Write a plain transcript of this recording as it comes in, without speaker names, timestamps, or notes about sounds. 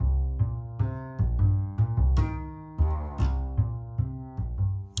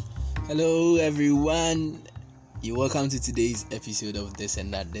Hello, everyone. You're welcome to today's episode of This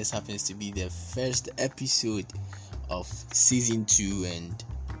and That. This happens to be the first episode of season 2, and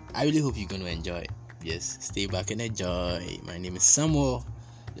I really hope you're going to enjoy. Yes, stay back and enjoy. My name is Samuel.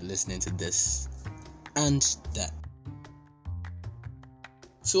 You're listening to This and That.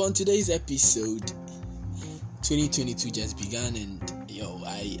 So, on today's episode, 2022 just began, and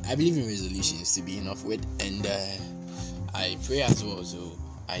I believe in resolutions to begin off with, and I pray as well. So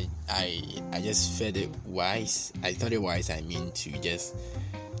I just felt it wise. I thought it wise. To just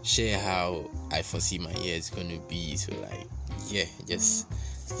share how I foresee my year is going to be. So just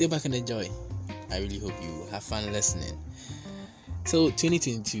stay back and enjoy. I really hope you have fun listening. So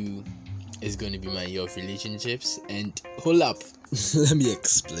 2022 is going to be my year of relationships, and hold up, let me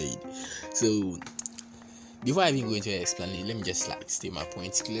explain. So before I even go into explanation, let me just state my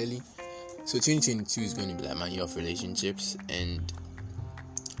points clearly. So 2022 is going to be my year of relationships, and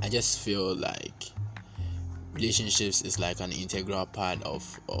I just feel like relationships is like an integral part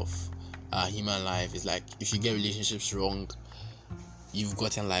of our human life. It's like if you get relationships wrong, you've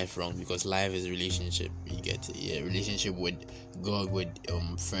gotten life wrong, because life is a relationship. You get a relationship with God, with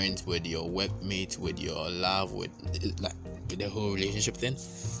friends, with your workmates, with your love, with the whole relationship thing.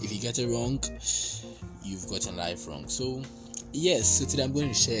 If you get it wrong, you've gotten life wrong. So today I'm going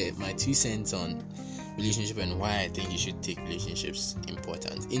to share my 2 cents on relationship and why I think you should take relationships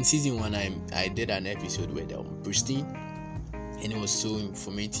important. In season 1, I did an episode with Pristine, and it was so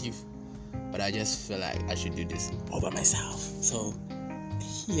informative, but I just feel like I should do this all by myself. So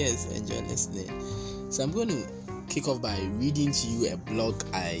enjoy listening. So I'm going to kick off by reading to you a blog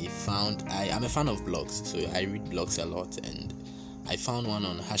I found. I'm a fan of blogs, so I read blogs a lot, and I found one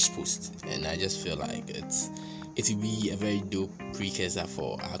on Hashpost, and I just feel like it will be a very dope precursor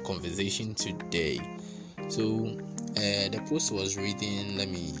for our conversation today. So the post was reading, let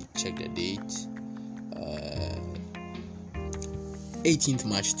me check the date, 18th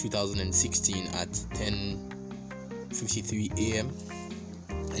March 2016 at 10:53 a.m.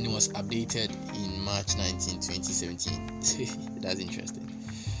 and it was updated in March 19, 2017. That's interesting.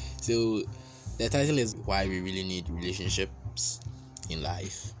 So the title is Why We Really Need Relationships in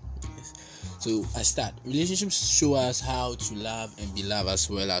Life. Yes. So I start. Relationships show us how to love and be loved, as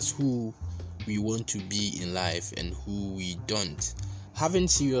well as who we want to be in life and who we don't. Having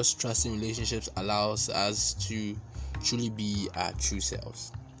serious trust in relationships allows us to truly be our true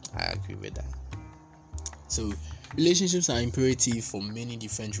selves. I agree with that. So relationships are imperative for many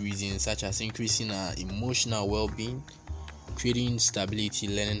different reasons, such as increasing our emotional well-being, creating stability,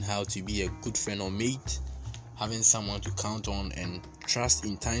 learning how to be a good friend or mate, having someone to count on and trust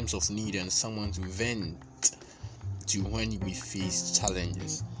in times of need, and someone to vent to when we face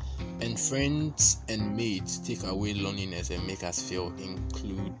challenges. And friends and mates take away loneliness and make us feel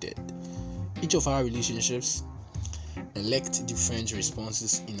included. Each of our relationships elect different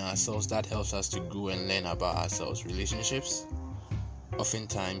responses in ourselves that helps us to grow and learn about ourselves. Relationships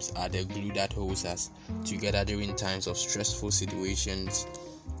oftentimes are the glue that holds us together during times of stressful situations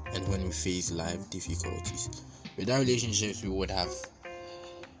and when we face life difficulties. Without relationships, we would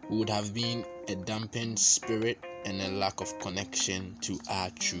have been a dampened spirit and a lack of connection to our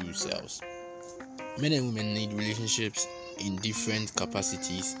true selves. Men and women need relationships in different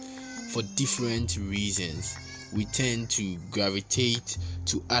capacities for different reasons. We tend to gravitate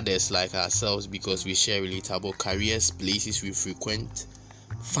to others like ourselves because we share relatable careers, places we frequent,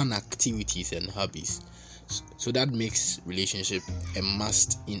 fun activities and hobbies. So that makes relationship a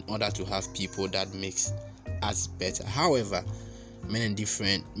must in order to have people that makes us better. However, men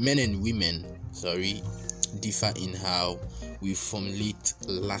and women differ in how we formulate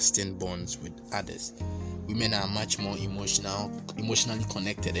lasting bonds with others. Women are much more emotionally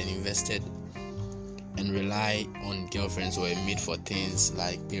connected and invested, and rely on girlfriends or a mate for things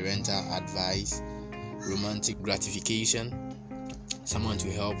like parental advice, romantic gratification, someone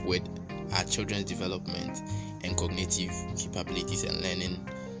to help with our children's development and cognitive capabilities, and learning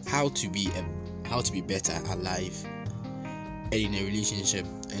how to be better alive and in a relationship,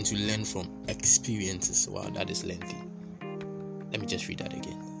 and to learn from experiences. Wow, that is lengthy. Let me just read that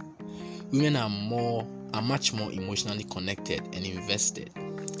again. Women are much more emotionally connected and invested,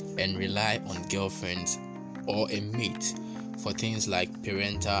 and rely on girlfriends or a mate for things like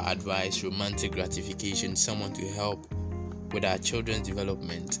parental advice, romantic gratification, someone to help with our children's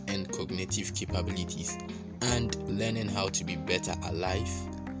development and cognitive capabilities, and learning how to be better alive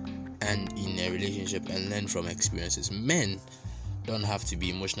and in a relationship, and learn from experiences. Men don't have to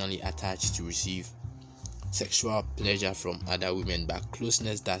be emotionally attached to receive sexual pleasure from other women, but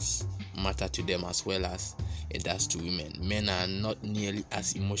closeness does matter to them as well as it does to women. Men are not nearly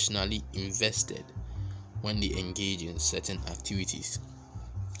as emotionally invested when they engage in certain activities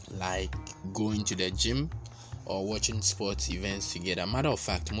like going to the gym or watching sports events together. Matter of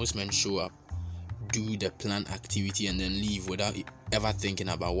fact, most men show up, do the planned activity, and then leave without ever thinking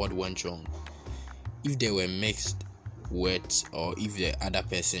about what went wrong. If they were mixed words, or if the other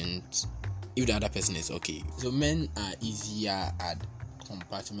person is okay. So men are easier at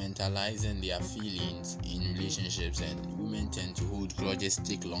compartmentalizing their feelings in relationships, and women tend to hold grudges,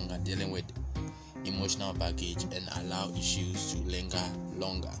 take longer dealing with emotional baggage, and allow issues to linger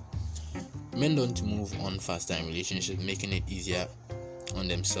longer. Men don't move on faster in relationships, making it easier on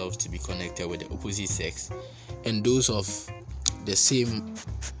themselves to be connected with the opposite sex, and those of the same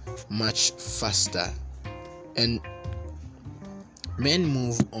much faster. And men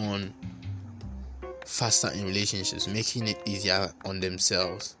move on faster in relationships, making it easier on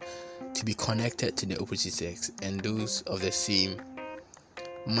themselves to be connected to the opposite sex, and those of the same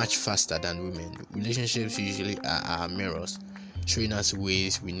much faster than women. Relationships usually are our mirrors, showing us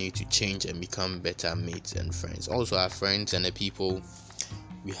ways we need to change and become better mates and friends. Also, our friends and the people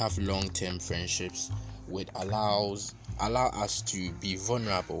we have long-term friendships with allow us to be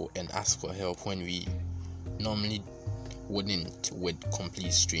vulnerable and ask for help when we normally wouldn't with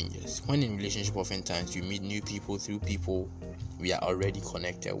complete strangers. When in relationship, oftentimes we meet new people through people we are already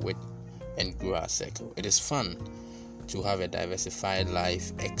connected with and grow our circle. It is fun to have a diversified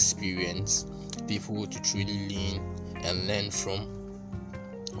life experience, people to truly lean and learn from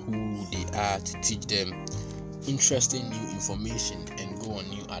who they are, to teach them interesting new information and go on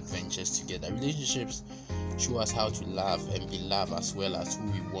new adventures together. Relationships show us how to love and be loved, as well as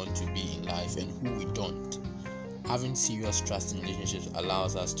who we want to be in life and who we don't. Having serious trust in relationships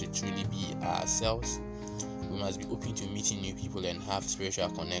allows us to truly be ourselves. We must be open to meeting new people and have spiritual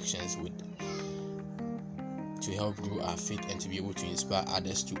connections to help grow our faith and to be able to inspire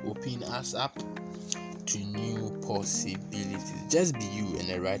others to open us up to new possibilities. Just be you, and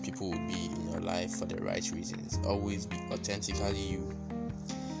the right people will be in your life for the right reasons. Always be authentically you,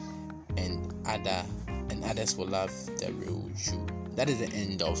 and others will love the real you. That is the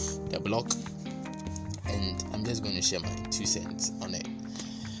end of the blog, and I'm just going to share my 2 cents on it.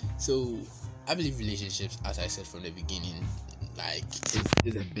 So I believe relationships, as I said from the beginning, like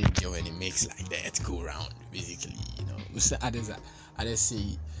it's a big deal, and it makes like the earth go round, basically. So others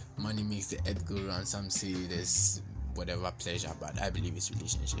say money makes the earth go round. Some say there's whatever pleasure, but I believe it's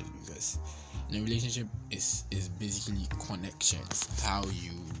relationships, because in a relationship is basically connections. How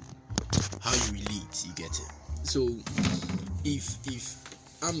you relate, you get it. So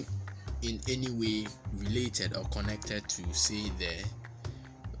if I'm in any way related or connected to, say,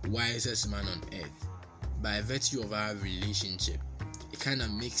 the wisest man on earth, by virtue of our relationship, it kind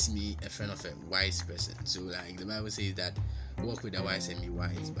of makes me a friend of a wise person. So like the Bible says that walk with the wise and be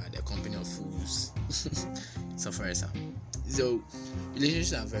wise, but the company of fools suffer some. So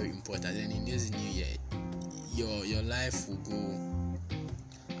relationships are very important, and in this new year, your life will go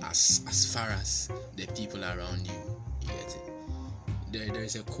as far as the people around you. You get it? There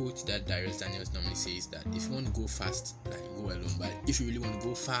is a quote that Darius Daniels normally says that if you want to go fast, like, go alone, but if you really want to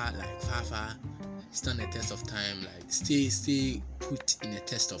go far, like far, stand the test of time, like stay put in a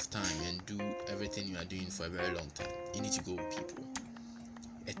test of time and do everything you are doing for a very long time, you need to go with people,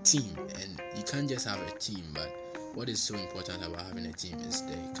 a team. And you can't just have a team, but what is so important about having a team is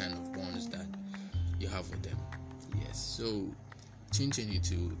the kind of bonds that you have with them. Yes, so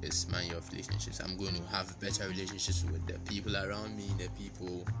 2022 is my year of relationships. I'm going to have better relationships with the people around me, the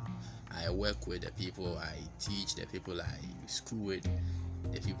people I work with, the people I teach, the people I school with,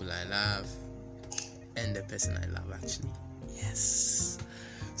 the people I love, and the person I love, actually. Yes.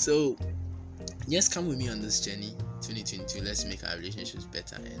 So just come with me on this journey, 2022. Let's make our relationships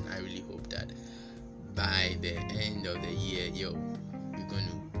better, and I really hope that by the end of the year, we're going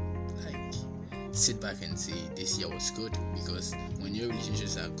to sit back and say this year was good, because when your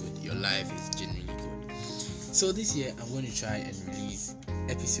relationships are good, your life is genuinely good. So this year I'm going to try and release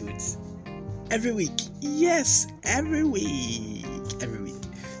episodes every week. Yes, every week.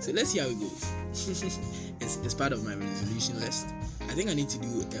 So let's see how it goes. It's part of my resolution list. I think I need to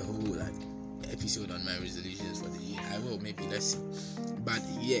do a whole episode on my resolutions for the year. I will, maybe, let's see. But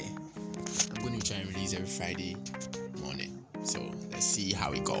yeah, I'm going to try and release every Friday morning. So let's see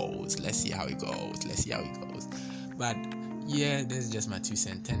how it goes. But yeah, this is just my 2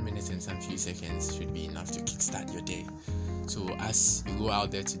 cents. 10 minutes and some few seconds should be enough to kickstart your day. So as you go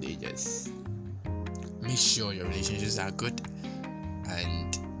out there today, just make sure your relationships are good,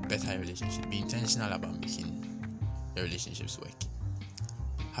 and better relationship. Be intentional about making your relationships work.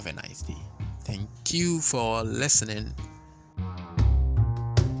 Have a nice day. Thank you for listening.